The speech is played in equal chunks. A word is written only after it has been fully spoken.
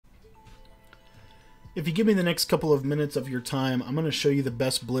If you give me the next couple of minutes of your time, I'm going to show you the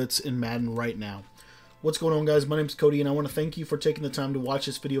best blitz in Madden right now. What's going on, guys? My name is Cody, and I want to thank you for taking the time to watch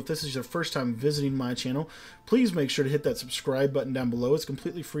this video. If this is your first time visiting my channel, please make sure to hit that subscribe button down below. It's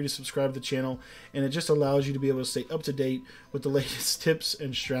completely free to subscribe to the channel, and it just allows you to be able to stay up to date with the latest tips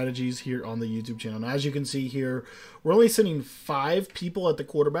and strategies here on the YouTube channel. Now, as you can see here, we're only sending 5 people at the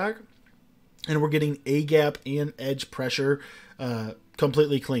quarterback, and we're getting A-gap and edge pressure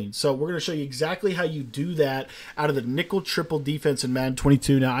completely clean. So we're going to show you exactly how you do that out of the nickel triple defense in Madden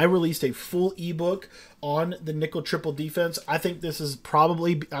 22. Now, I released a full ebook on the nickel triple defense. I think this is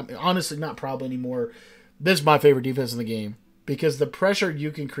probably, honestly not probably anymore, this is my favorite defense in the game because the pressure you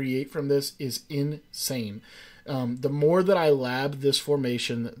can create from this is insane. The more that I lab this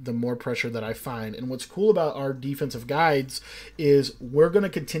formation, the more pressure that I find. And what's cool about our defensive guides is we're going to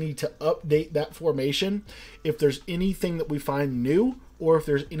continue to update that formation if there's anything that we find new or if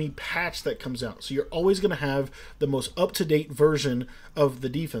there's any patch that comes out. So you're always going to have the most up-to-date version of the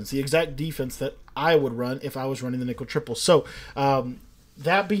defense, the exact defense that I would run if I was running the nickel triple. So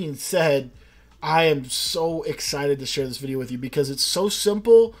that being said, I am so excited to share this video with you because it's so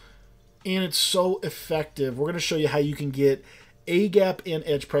simple and it's so effective. We're going to show you how you can get A-gap and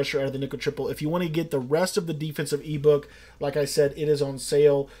edge pressure out of the nickel triple. If you want to get the rest of the defensive ebook, like I said, it is on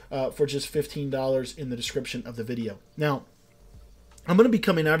sale for just $15 in the description of the video. Now, I'm going to be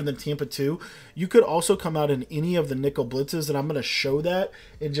coming out in the Tampa 2. You could also come out in any of the nickel blitzes, and I'm going to show that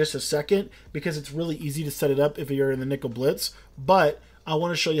in just a second because it's really easy to set it up if you're in the nickel blitz. But I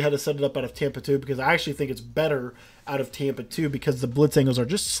want to show you how to set it up out of Tampa 2 because I actually think it's better out of Tampa 2 because the blitz angles are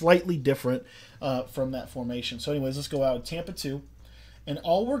just slightly different from that formation. So anyways, let's go out of Tampa 2. And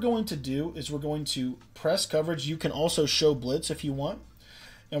all we're going to do is we're going to press coverage. You can also show blitz if you want.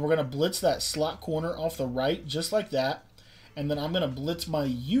 And we're going to blitz that slot corner off the right just like that. And then I'm going to blitz my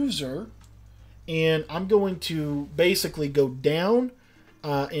user. And I'm going to basically go down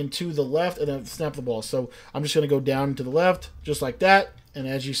and to the left and then snap the ball. So I'm just going to go down to the left just like that. And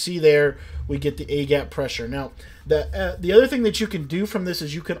as you see there, we get the A-gap pressure. Now, the other thing that you can do from this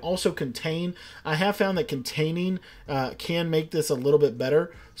is you can also contain. I have found that containing can make this a little bit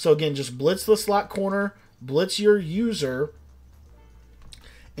better. So again, just blitz the slot corner, blitz your user,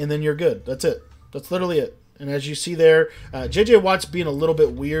 and then you're good. That's it. That's literally it. And as you see there, J.J. Watt's being a little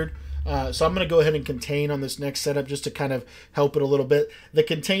bit weird. So I'm going to go ahead and contain on this next setup just to kind of help it a little bit. The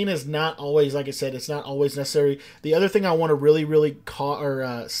contain is not always, like I said, it's not always necessary. The other thing I want to really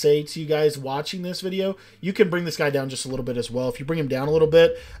say to you guys watching this video, you can bring this guy down just a little bit as well. If you bring him down a little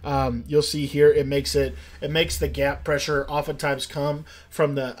bit, you'll see here it makes the gap pressure oftentimes come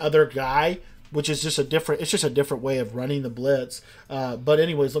from the other guy, which is just a different way of running the blitz. But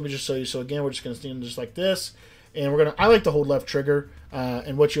anyways, let me just show you. So again, we're just going to stand just like this. And I like to hold left trigger,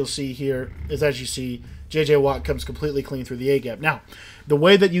 and what you'll see here is, as you see, J.J. Watt comes completely clean through the A-gap. Now, the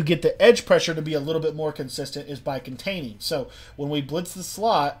way that you get the edge pressure to be a little bit more consistent is by containing. So when we blitz the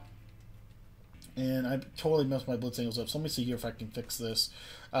slot, and I totally messed my blitz angles up, so let me see here if I can fix this.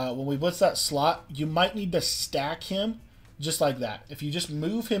 When we blitz that slot, you might need to stack him just like that. If you just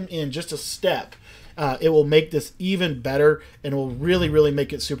move him in just a step, it will make this even better and will really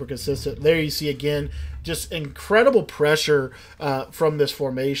make it super consistent. There you see again, just incredible pressure from this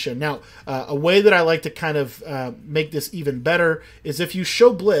formation. Now, a way that I like to kind of make this even better is if you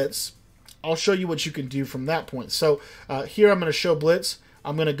show blitz, I'll show you what you can do from that point. So here I'm going to show blitz.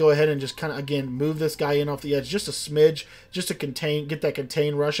 I'm going to go ahead and just kind of, again, move this guy in off the edge just a smidge, just to get that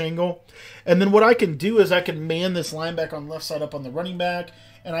contain rush angle. And then what I can do is I can man this linebacker on the left side up on the running back,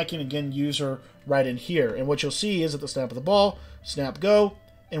 and I can, again, use her right in here. And what you'll see is at the snap of the ball, snap, go.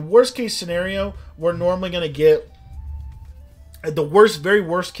 In worst case scenario, we're normally going to get, at the very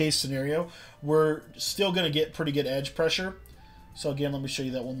worst case scenario, we're still going to get pretty good edge pressure. So again, let me show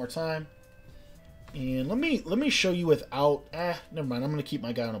you that one more time. And let me show you without, never mind, I'm going to keep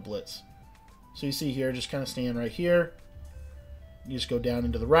my guy on a blitz. So you see here, just kind of stand right here. You just go down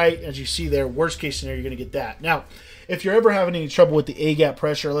into the right. As you see there, worst case scenario, you're going to get that. Now, if you're ever having any trouble with the A-gap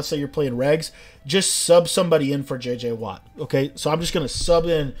pressure, let's say you're playing regs, just sub somebody in for J.J. Watt. Okay, so I'm just going to sub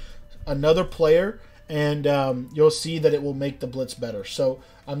in another player, and you'll see that it will make the blitz better. So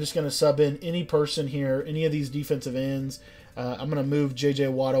I'm just going to sub in any person here, any of these defensive ends. I'm going to move J.J.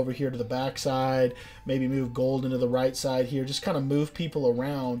 Watt over here to the backside, maybe move Gold into the right side here, just kind of move people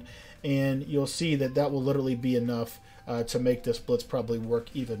around, and you'll see that that will literally be enough to make this blitz probably work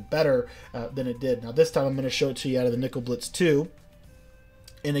even better than it did. Now this time I'm going to show it to you out of the nickel blitz 2.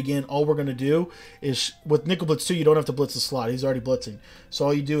 And again, all we're going to do is, with nickel blitz 2, you don't have to blitz the slot. He's already blitzing. So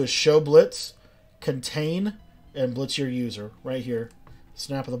all you do is show blitz, contain, and blitz your user right here.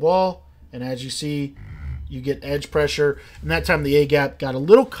 Snap of the ball, And as you see, you get edge pressure. And that time the A-gap got a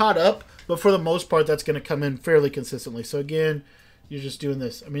little caught up, but for the most part, that's going to come in fairly consistently. So again, you're just doing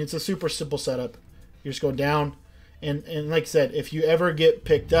this. I mean, it's a super simple setup. You're just going down. And like I said, if you ever get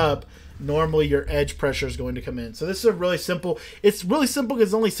picked up, normally your edge pressure is going to come in. So this is a really simple. It's really simple because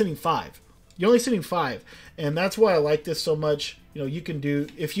it's only sitting 5. You're only sitting 5. And that's why I like this so much. You know, you can do,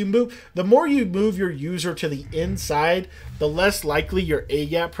 if you move, the more you move your user to the inside, the less likely your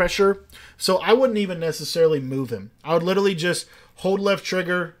A-gap pressure. So I wouldn't even necessarily move him. I would literally just hold left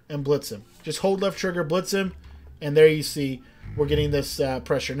trigger and blitz him. Just hold left trigger, blitz him, and there you see we're getting this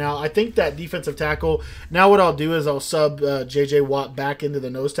pressure. Now, I think that defensive tackle, now what I'll do is I'll sub J.J. Watt back into the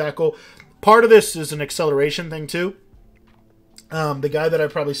nose tackle. Part of this is an acceleration thing too. The guy that I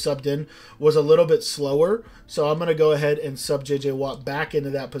probably subbed in was a little bit slower, so I'm going to go ahead and sub J.J. Watt back into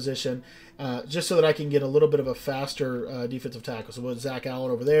that position just so that I can get a little bit of a faster defensive tackle. So with Zach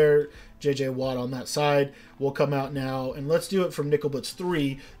Allen over there, J.J. Watt on that side, we'll come out now, and let's do it from Nickel Blitz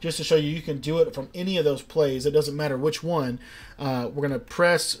 3 just to show you can do it from any of those plays. It doesn't matter which one. We're going to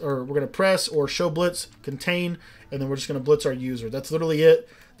press or show blitz, contain, and then we're just going to blitz our user. That's literally it.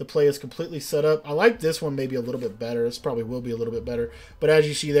 The play is completely set up. I like this one maybe a little bit better. This probably will be a little bit better. But as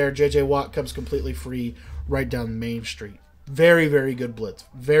you see there, J.J. Watt comes completely free right down Main Street. Very, very good blitz.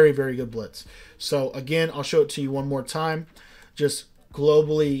 Very, very good blitz. So, again, I'll show it to you one more time. Just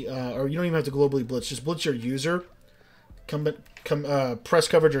globally, or you don't even have to globally blitz. Just blitz your user. Press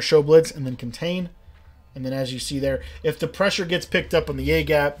coverage or show blitz, and then contain. And then as you see there, if the pressure gets picked up on the A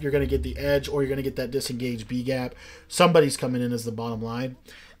gap, you're going to get the edge, or you're going to get that disengaged B gap. Somebody's coming in as the bottom line.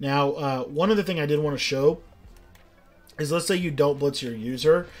 Now, one other thing I did want to show is, let's say you don't blitz your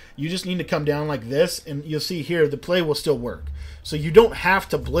user. You just need to come down like this, and you'll see here the play will still work. So you don't have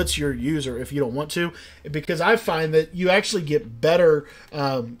to blitz your user if you don't want to, because I find that you actually get better.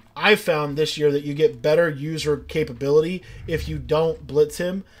 I found this year that you get better user capability if you don't blitz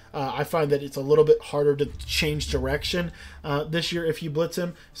him. I find that it's a little bit harder to change direction this year if you blitz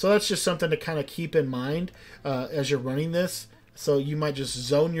him. So that's just something to kind of keep in mind as you're running this. So you might just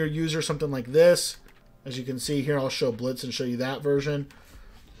zone your user, something like this. As you can see here, I'll show blitz and show you that version.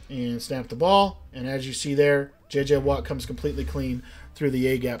 And snap the ball. And as you see there, J.J. Watt comes completely clean through the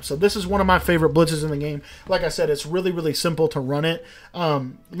A-gap. So this is one of my favorite blitzes in the game. Like I said, it's really, really simple to run it.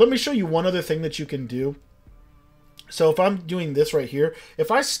 Let me show you one other thing that you can do. So if I'm doing this right here, if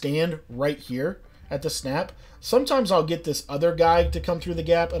I stand right here at the snap, sometimes I'll get this other guy to come through the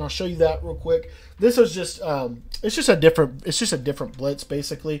gap, and I'll show you that real quick. This is just it's just a different blitz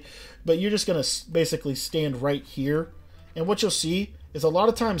basically, but you're just gonna basically stand right here, and what you'll see is a lot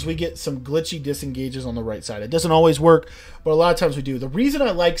of times we get some glitchy disengages on the right side. It doesn't always work, but a lot of times we do. The reason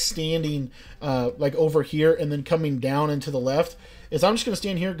I like standing like over here and then coming down into the left is I'm just gonna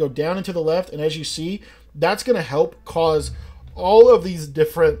stand here, go down into the left, and as you see, that's gonna help cause all of these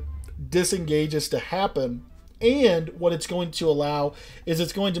different disengages to happen. And what it's going to allow is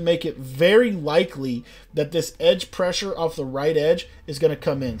it's going to make it very likely that this edge pressure off the right edge is going to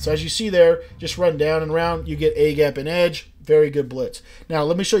come in. So as you see there, just run down and around, you get A gap and edge. Very good blitz. Now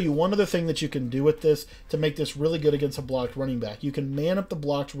let me show you one other thing that you can do with this to make this really good against a blocked running back. You can man up the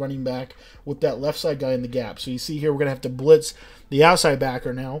blocked running back with that left side guy in the gap. So you see here we're going to have to blitz the outside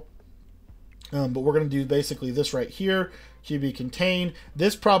backer now. But we're going to do basically this right here. QB contain.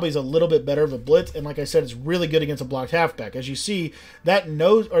 This probably is a little bit better of a blitz, and like I said, it's really good against a blocked halfback. As you see, that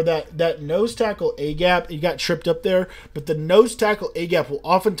nose tackle A gap, you got tripped up there, but the nose tackle A gap will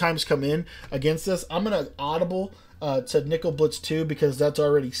oftentimes come in against this. I'm gonna audible to nickel blitz 2 because that's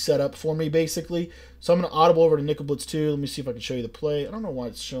already set up for me basically. So I'm gonna audible over to nickel blitz 2. Let me see if I can show you the play. I don't know why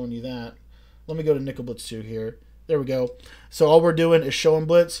it's showing you that. Let me go to nickel blitz 2 here. There we go. So all we're doing is showing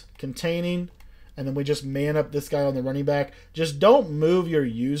blitz, containing, and then we just man up this guy on the running back. Just don't move your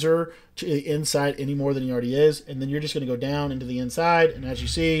user to the inside any more than he already is. And then you're just going to go down into the inside. And as you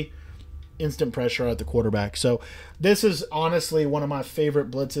see, instant pressure at the quarterback. So this is honestly one of my favorite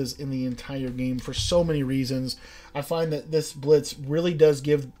blitzes in the entire game for so many reasons. I find that this blitz really does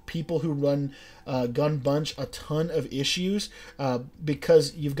give people who run gun bunch a ton of issues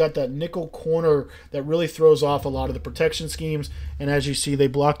because you've got that nickel corner that really throws off a lot of the protection schemes. And as you see, they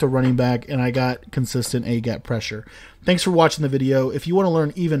blocked a running back, and I got consistent A-gap pressure. Thanks for watching the video. If you want to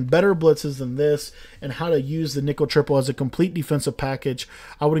learn even better blitzes than this and how to use the nickel triple as a complete defensive package,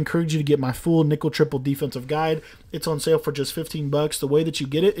 I would encourage you to get my full nickel triple defensive guide. It's on sale for just $15. The way that you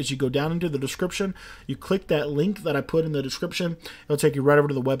get it is you go down into the description, you click that link that I put in the description, it'll take you right over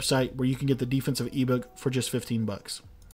to the website where you can get the defensive ebook for just $15.